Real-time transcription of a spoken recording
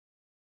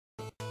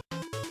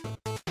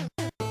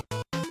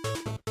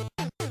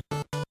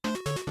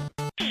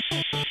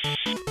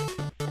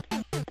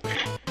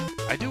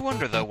I do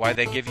wonder, though, why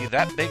they give you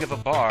that big of a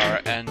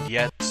bar, and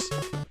yet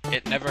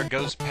it never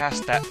goes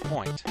past that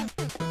point.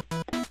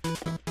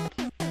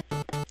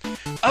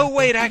 Oh,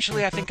 wait,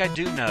 actually, I think I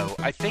do know.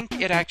 I think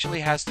it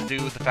actually has to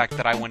do with the fact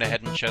that I went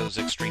ahead and chose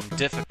extreme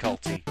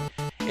difficulty.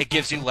 It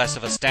gives you less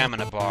of a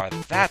stamina bar.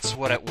 That's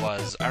what it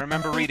was. I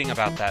remember reading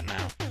about that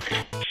now.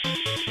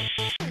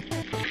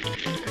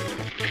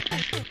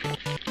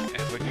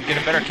 If we can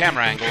get a better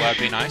camera angle, that'd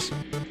be nice.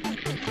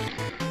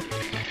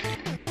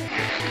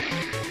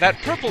 That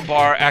purple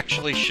bar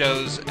actually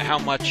shows how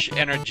much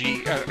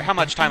energy, how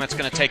much time it's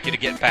going to take you to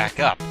get back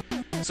up.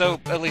 So,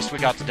 at least we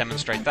got to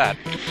demonstrate that.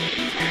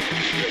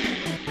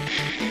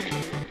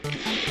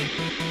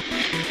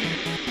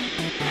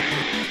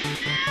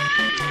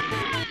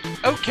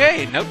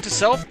 Okay, note to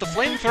self, the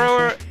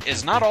flamethrower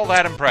is not all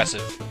that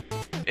impressive.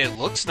 It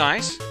looks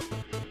nice,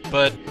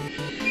 but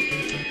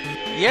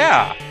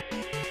yeah.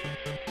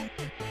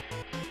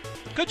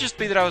 Could just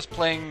be that I was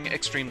playing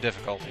extreme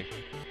difficulty.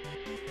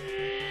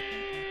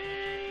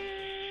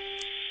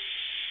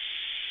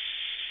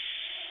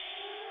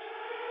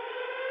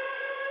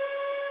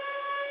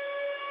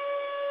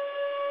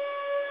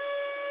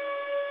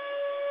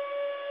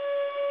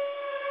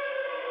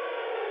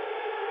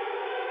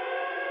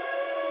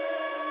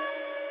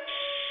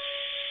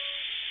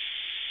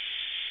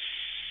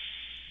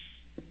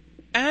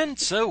 And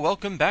so,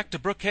 welcome back to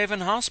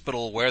Brookhaven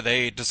Hospital, where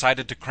they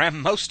decided to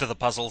cram most of the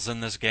puzzles in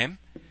this game.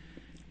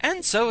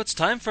 And so it's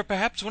time for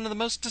perhaps one of the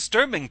most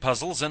disturbing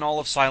puzzles in all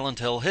of Silent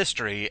Hill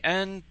history,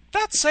 and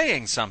that's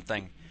saying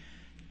something.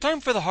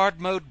 Time for the hard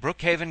mode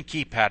Brookhaven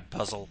keypad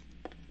puzzle.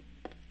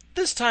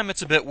 This time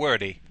it's a bit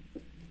wordy.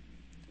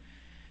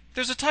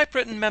 There's a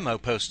typewritten memo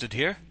posted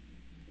here.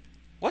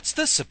 What's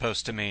this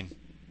supposed to mean?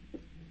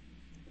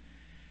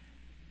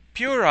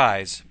 Pure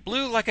eyes,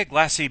 blue like a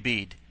glassy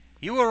bead.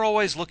 You are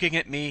always looking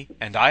at me,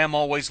 and I am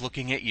always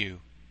looking at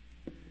you.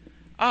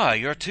 Ah,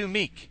 you're too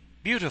meek,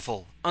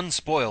 beautiful,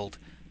 unspoiled.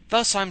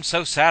 Thus I'm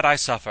so sad I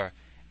suffer,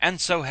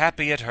 and so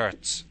happy it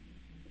hurts.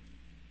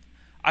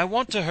 I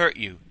want to hurt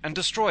you, and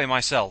destroy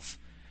myself.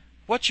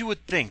 What you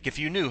would think if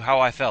you knew how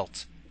I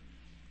felt.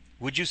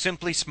 Would you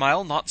simply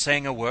smile, not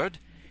saying a word?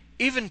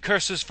 Even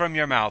curses from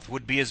your mouth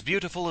would be as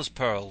beautiful as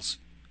pearls.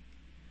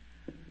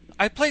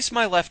 I place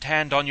my left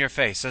hand on your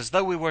face as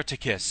though we were to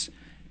kiss.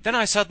 Then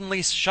I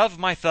suddenly shove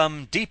my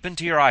thumb deep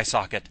into your eye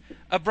socket,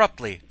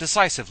 abruptly,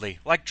 decisively,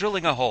 like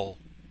drilling a hole.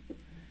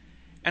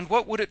 And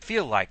what would it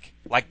feel like?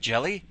 Like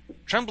jelly?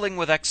 Trembling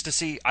with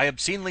ecstasy, I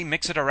obscenely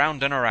mix it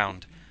around and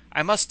around.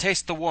 I must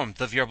taste the warmth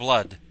of your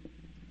blood.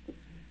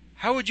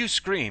 How would you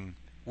scream?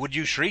 Would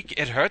you shriek,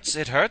 "It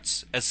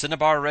hurts, as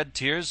cinnabar red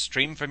tears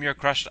stream from your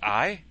crushed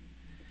eye?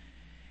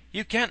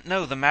 You can't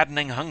know the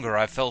maddening hunger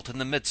I've felt in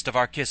the midst of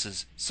our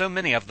kisses, so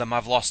many of them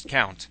I've lost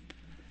count.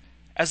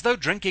 As though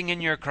drinking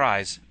in your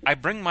cries, I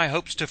bring my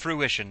hopes to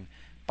fruition,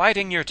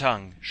 biting your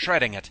tongue,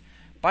 shredding it,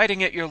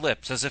 biting at your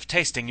lips as if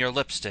tasting your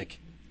lipstick.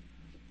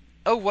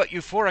 Oh, what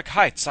euphoric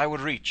heights I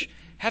would reach,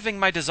 having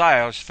my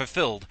desires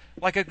fulfilled,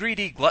 like a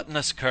greedy,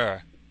 gluttonous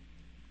cur.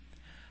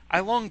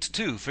 I longed,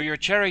 too, for your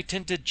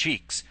cherry-tinted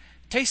cheeks,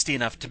 tasty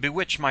enough to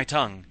bewitch my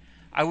tongue.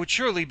 I would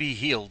surely be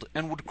healed,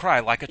 and would cry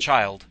like a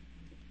child.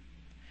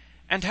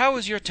 And how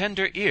is your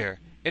tender ear?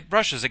 It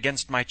brushes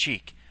against my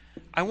cheek.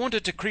 I want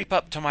it to creep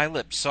up to my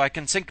lips so I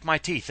can sink my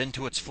teeth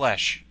into its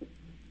flesh.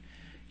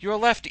 Your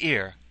left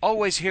ear,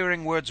 always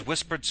hearing words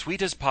whispered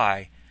sweet as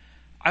pie.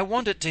 I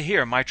want it to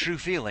hear my true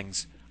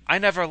feelings. I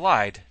never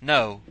lied,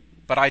 no,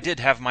 but I did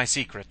have my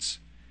secrets.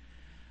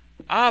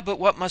 Ah, but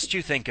what must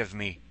you think of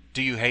me?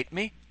 Do you hate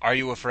me? Are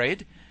you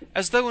afraid?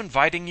 As though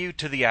inviting you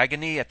to the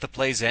agony at the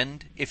play's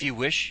end, if you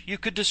wish, you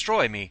could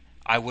destroy me.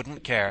 I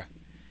wouldn't care.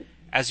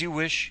 As you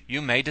wish,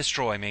 you may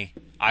destroy me.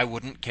 I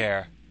wouldn't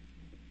care.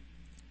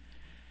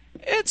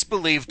 It's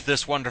believed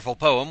this wonderful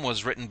poem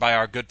was written by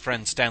our good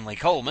friend Stanley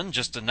Coleman,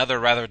 just another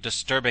rather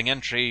disturbing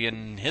entry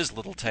in his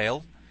little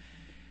tale.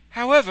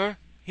 However,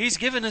 he's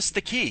given us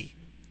the key.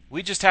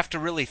 We just have to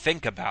really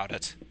think about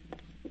it.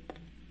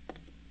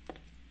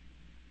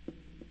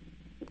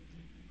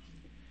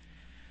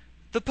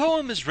 The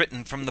poem is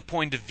written from the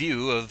point of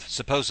view of,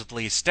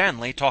 supposedly,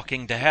 Stanley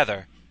talking to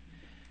Heather.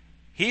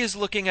 He is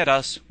looking at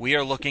us, we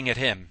are looking at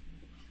him.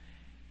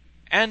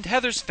 And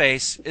Heather's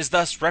face is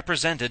thus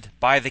represented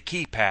by the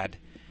keypad.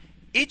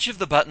 Each of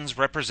the buttons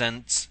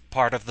represents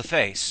part of the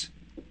face.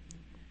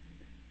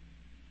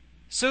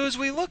 So as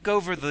we look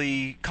over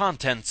the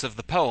contents of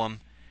the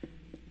poem,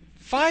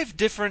 5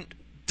 different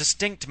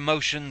distinct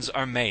motions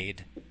are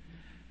made.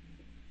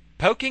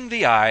 Poking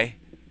the eye,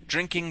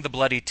 drinking the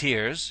bloody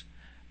tears,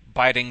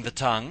 biting the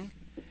tongue,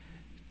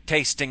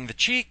 tasting the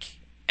cheek,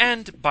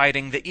 and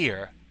biting the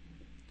ear.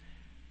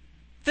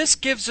 This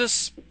gives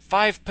us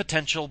 5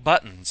 potential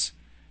buttons.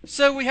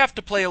 So we have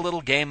to play a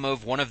little game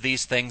of one of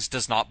these things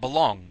does not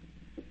belong.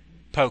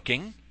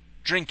 Poking,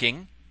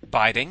 drinking,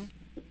 biting,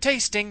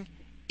 tasting,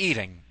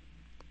 eating.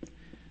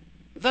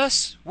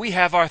 Thus, we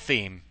have our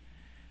theme.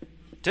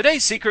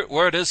 Today's secret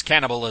word is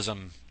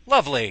cannibalism.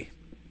 Lovely!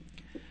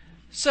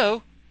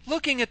 So,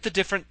 looking at the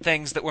different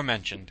things that were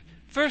mentioned.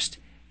 First,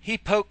 he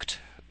poked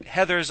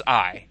Heather's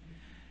eye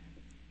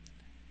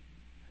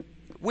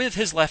with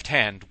his left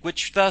hand,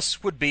 which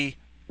thus would be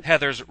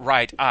Heather's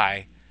right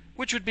eye,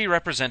 which would be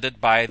represented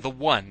by the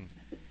 1.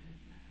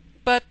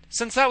 But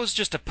since that was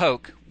just a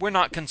poke, we're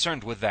not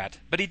concerned with that.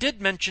 But he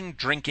did mention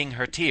drinking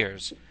her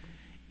tears.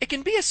 It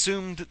can be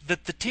assumed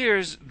that the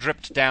tears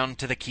dripped down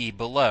to the key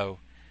below.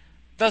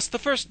 Thus the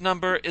first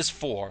number is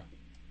 4.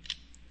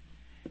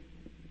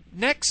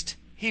 Next,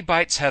 he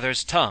bites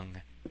Heather's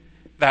tongue.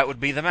 That would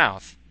be the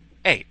mouth.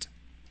 8.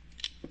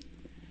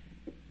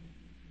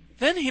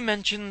 Then he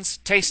mentions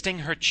tasting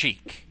her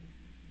cheek.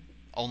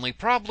 Only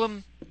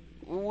problem,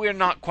 we're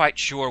not quite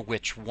sure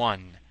which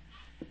one.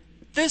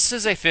 This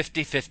is a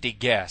 50-50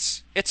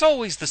 guess. It's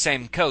always the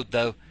same code,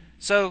 though,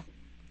 so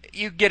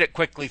you get it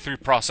quickly through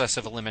process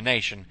of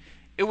elimination.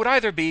 It would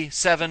either be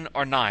 7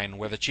 or 9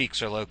 where the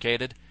cheeks are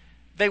located.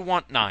 They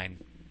want 9.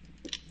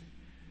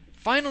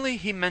 Finally,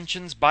 he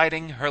mentions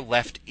biting her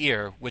left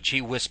ear, which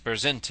he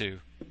whispers into.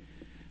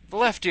 The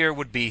left ear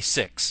would be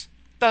 6.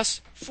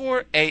 Thus,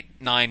 4, 8,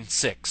 9,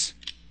 6.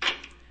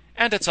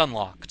 And it's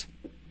unlocked.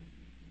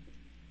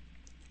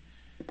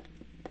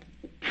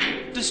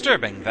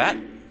 Disturbing, that.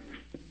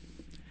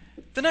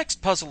 The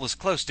next puzzle is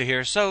close to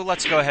here, so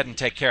let's go ahead and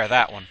take care of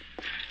that one.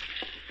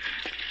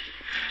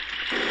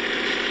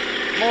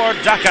 More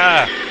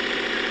Daka!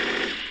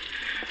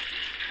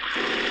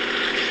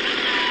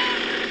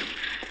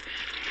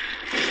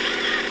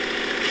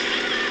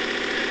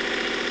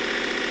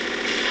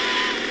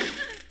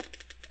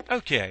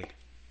 Okay.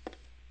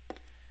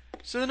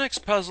 So the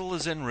next puzzle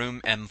is in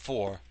room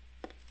M4.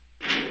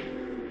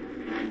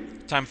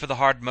 Time for the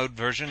hard mode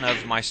version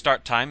of my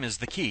start time is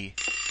the key.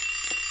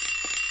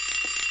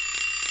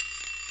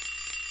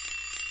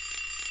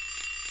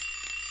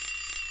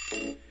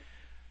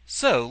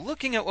 So,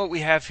 looking at what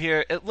we have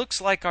here, it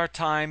looks like our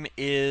time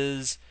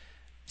is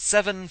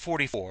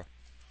 7:44.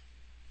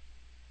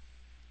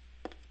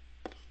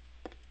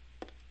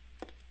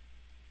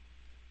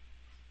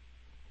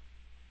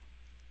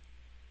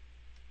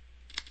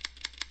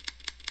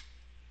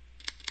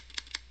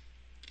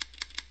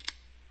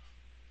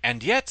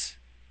 And yet,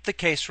 the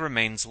case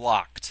remains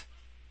locked.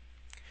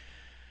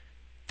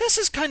 This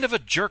is kind of a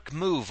jerk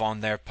move on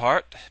their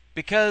part,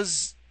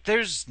 because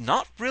there's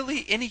not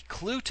really any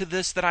clue to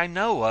this that I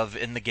know of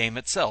in the game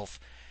itself.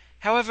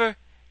 However,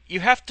 you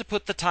have to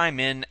put the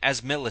time in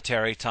as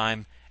military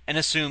time and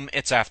assume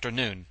it's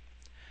afternoon.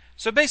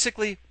 So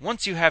basically,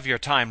 once you have your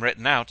time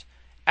written out,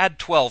 add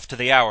 12 to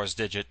the hours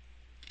digit.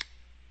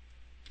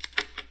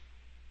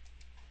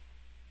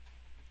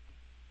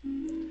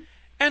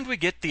 And we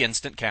get the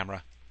instant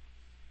camera.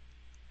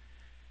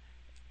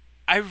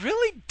 I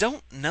really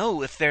don't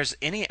know if there's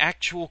any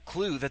actual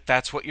clue that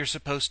that's what you're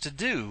supposed to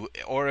do,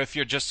 or if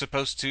you're just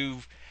supposed to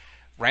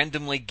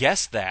randomly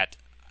guess that.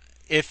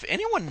 If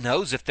anyone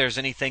knows if there's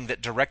anything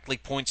that directly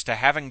points to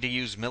having to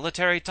use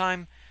military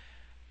time,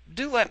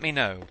 do let me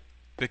know,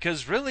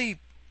 because really,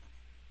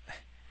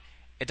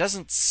 it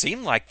doesn't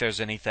seem like there's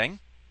anything.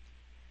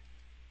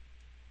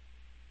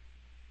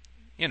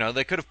 You know,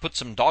 they could have put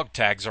some dog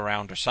tags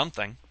around or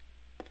something.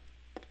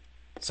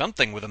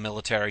 Something with a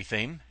military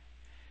theme.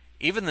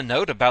 Even the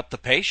note about the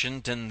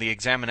patient in the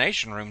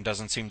examination room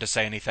doesn't seem to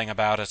say anything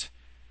about it.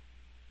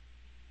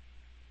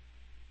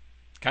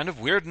 Kind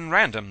of weird and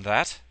random,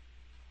 that.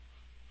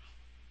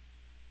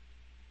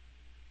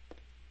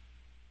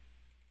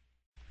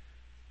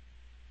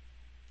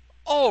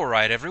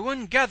 Alright,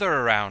 everyone, gather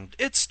around.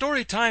 It's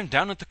story time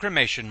down at the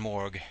cremation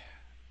morgue.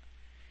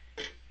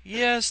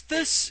 Yes,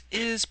 this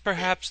is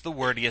perhaps the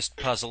wordiest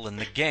puzzle in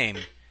the game.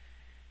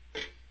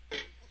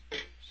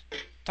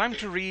 Time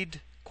to read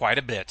quite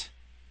a bit.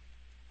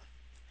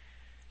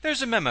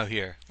 There's a memo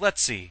here.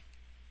 Let's see.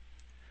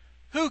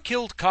 Who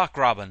killed Cock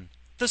Robin?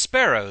 The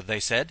sparrow, they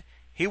said.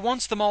 He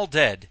wants them all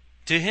dead.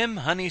 To him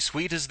honey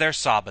sweet is their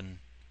sobbin'.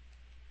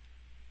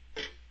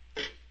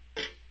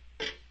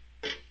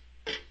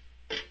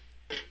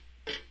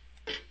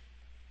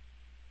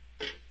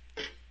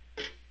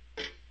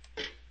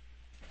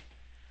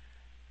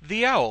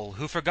 The owl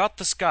who forgot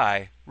the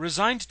sky,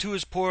 resigned to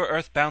his poor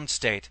earthbound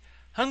state,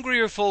 hungry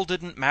or full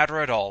didn't matter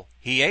at all.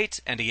 He ate,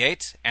 and he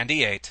ate, and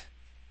he ate.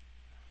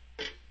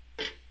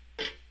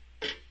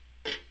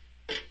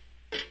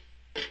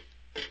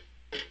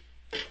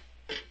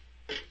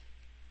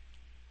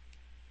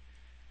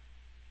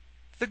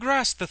 The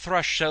grass the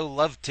thrush so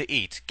loved to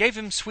eat gave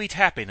him sweet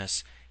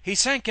happiness. He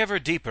sank ever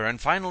deeper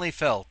and finally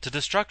fell to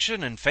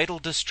destruction and fatal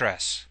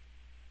distress.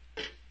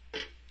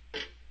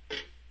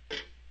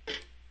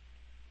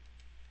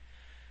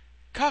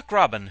 Cock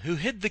Robin, who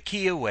hid the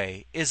key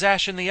away, is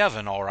ash in the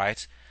oven, all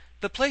right.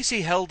 The place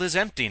he held is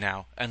empty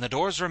now, and the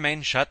doors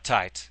remain shut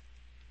tight.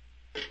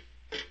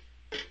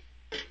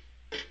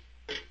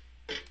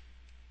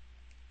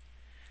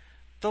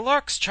 The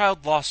lark's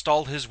child lost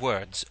all his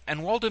words,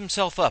 and walled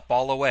himself up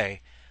all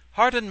away,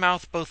 heart and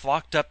mouth both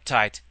locked up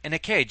tight, in a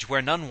cage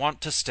where none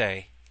want to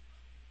stay.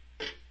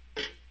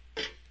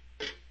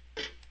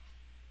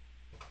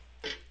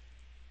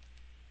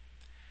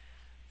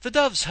 The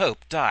dove's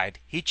hope died,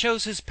 he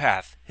chose his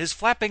path, his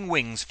flapping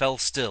wings fell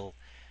still.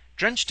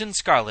 Drenched in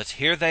scarlet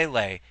here they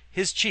lay,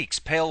 his cheeks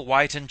pale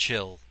white and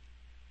chill.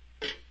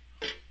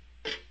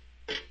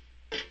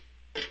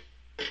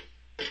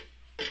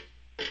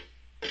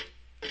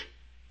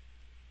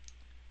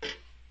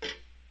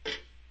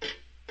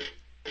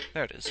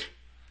 There it is.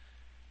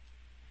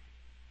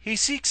 He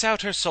seeks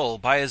out her soul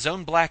by his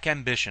own black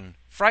ambition,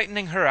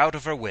 frightening her out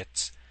of her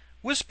wits,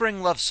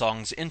 whispering love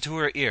songs into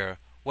her ear.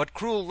 What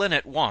cruel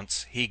linnet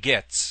wants, he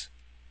gets.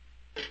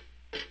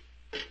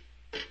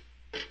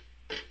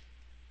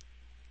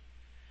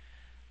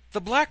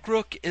 The black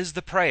rook is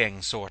the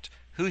praying sort,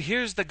 who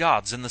hears the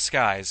gods in the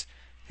skies.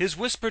 His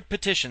whispered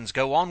petitions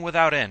go on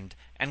without end,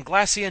 and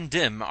glassy and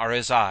dim are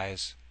his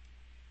eyes.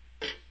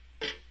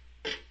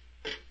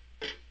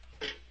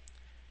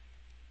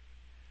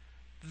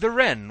 The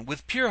wren,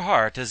 with pure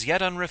heart as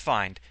yet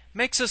unrefined,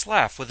 makes us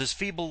laugh with his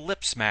feeble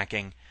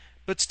lip-smacking,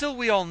 but still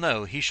we all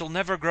know he shall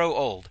never grow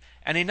old,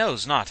 and he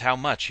knows not how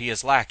much he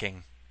is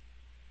lacking.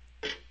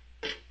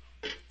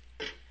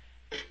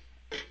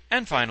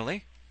 And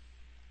finally,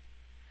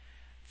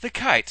 the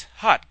kite,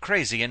 hot,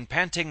 crazy, and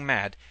panting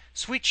mad,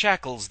 sweet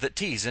shackles that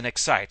tease and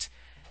excite,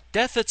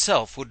 death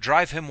itself would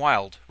drive him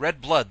wild,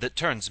 red blood that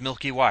turns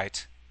milky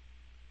white.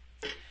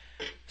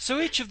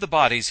 So each of the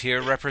bodies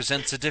here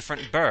represents a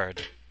different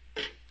bird.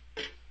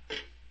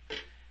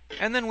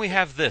 And then we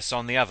have this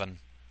on the oven.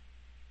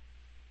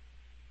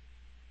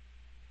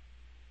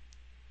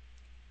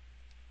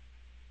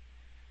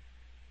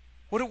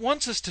 What it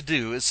wants us to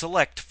do is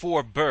select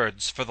 4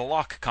 birds for the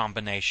lock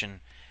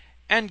combination,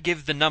 and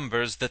give the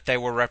numbers that they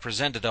were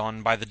represented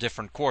on by the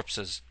different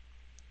corpses.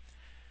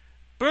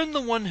 Burn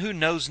the one who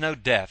knows no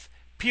death,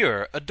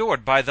 pure,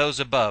 adored by those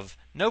above,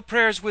 no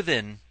prayers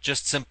within,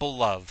 just simple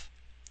love.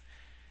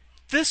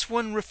 This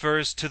one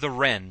refers to the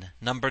wren,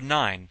 number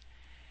 9.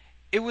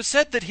 It was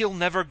said that he'll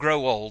never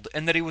grow old,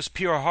 and that he was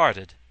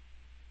pure-hearted.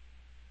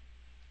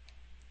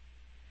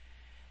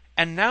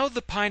 And now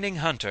the pining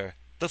hunter,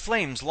 the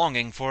flames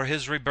longing for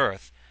his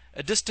rebirth,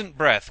 a distant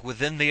breath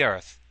within the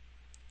earth.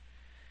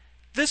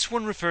 This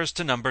one refers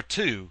to number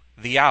 2,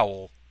 the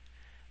owl.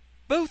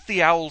 Both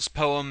the owl's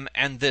poem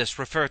and this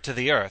refer to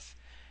the earth,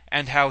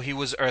 and how he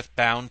was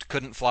earthbound,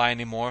 couldn't fly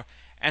any more,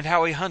 and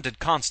how he hunted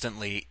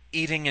constantly,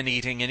 eating and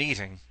eating and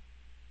eating.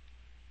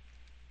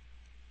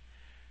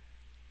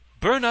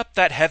 Burn up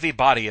that heavy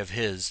body of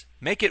his,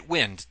 make it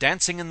wind,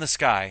 dancing in the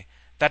sky,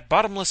 that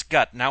bottomless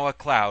gut now a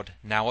cloud,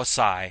 now a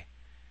sigh.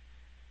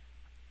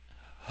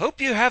 Hope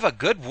you have a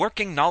good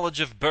working knowledge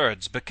of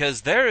birds,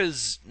 because there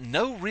is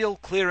no real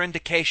clear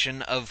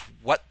indication of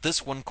what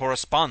this one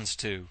corresponds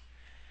to.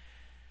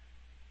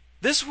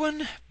 This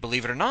one,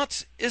 believe it or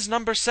not, is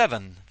number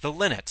 7, the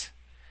linnet,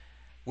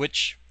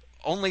 which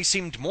only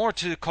seemed more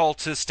to call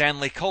to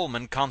Stanley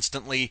Coleman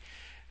constantly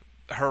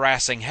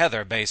harassing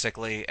Heather,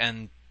 basically,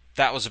 and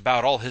that was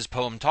about all his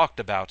poem talked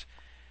about.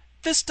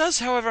 This does,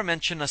 however,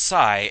 mention a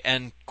sigh,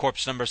 and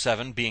corpse number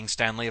 7, being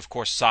Stanley, of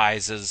course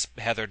sighs as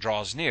Heather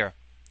draws near.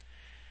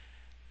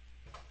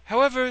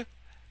 However,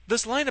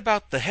 this line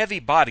about the heavy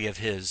body of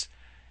his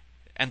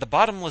and the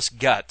bottomless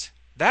gut,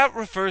 that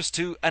refers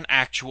to an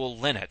actual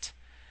linnet.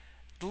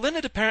 The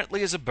linnet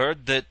apparently is a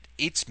bird that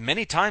eats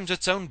many times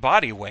its own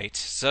body weight,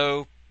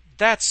 so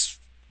that's,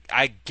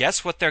 I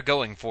guess, what they're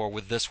going for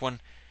with this one.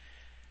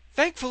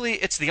 Thankfully,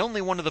 it's the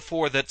only one of the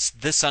 4 that's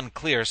this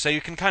unclear, so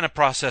you can kind of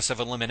process of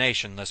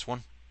elimination this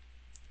one.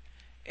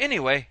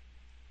 Anyway,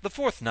 the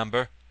 4th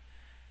number.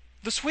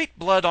 The sweet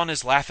blood on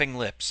his laughing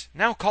lips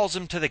now calls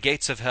him to the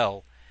gates of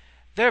hell.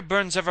 There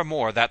burns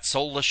evermore that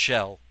soulless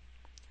shell.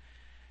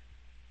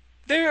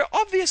 They're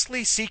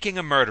obviously seeking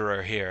a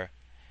murderer here,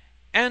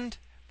 and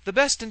the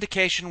best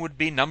indication would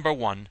be number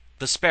 1,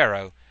 the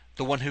sparrow,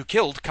 the one who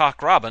killed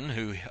Cock Robin,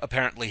 who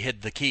apparently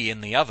hid the key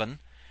in the oven,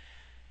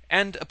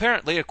 and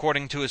apparently,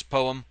 according to his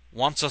poem,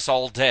 wants us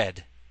all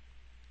dead.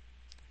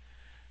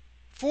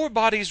 4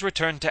 bodies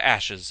return to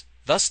ashes,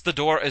 thus the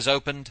door is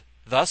opened,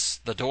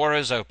 thus the door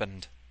is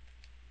opened.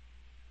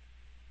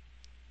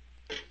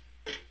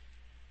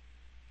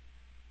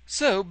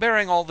 So,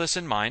 bearing all this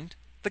in mind,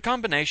 the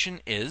combination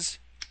is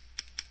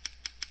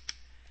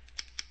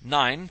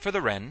 9 for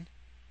the wren,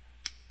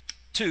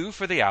 2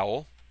 for the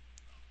owl,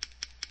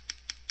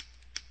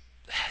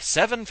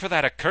 7 for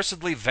that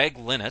accursedly vague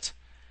linnet,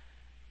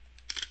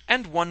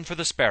 and 1 for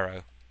the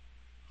sparrow.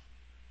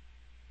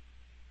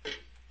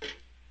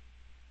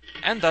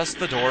 And thus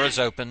the door is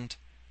opened,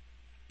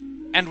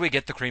 and we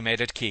get the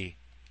cremated key.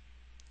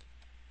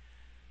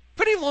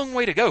 Pretty long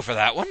way to go for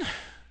that one.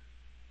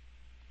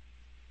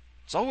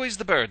 It's always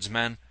the birds,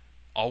 man.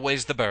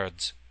 Always the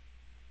birds.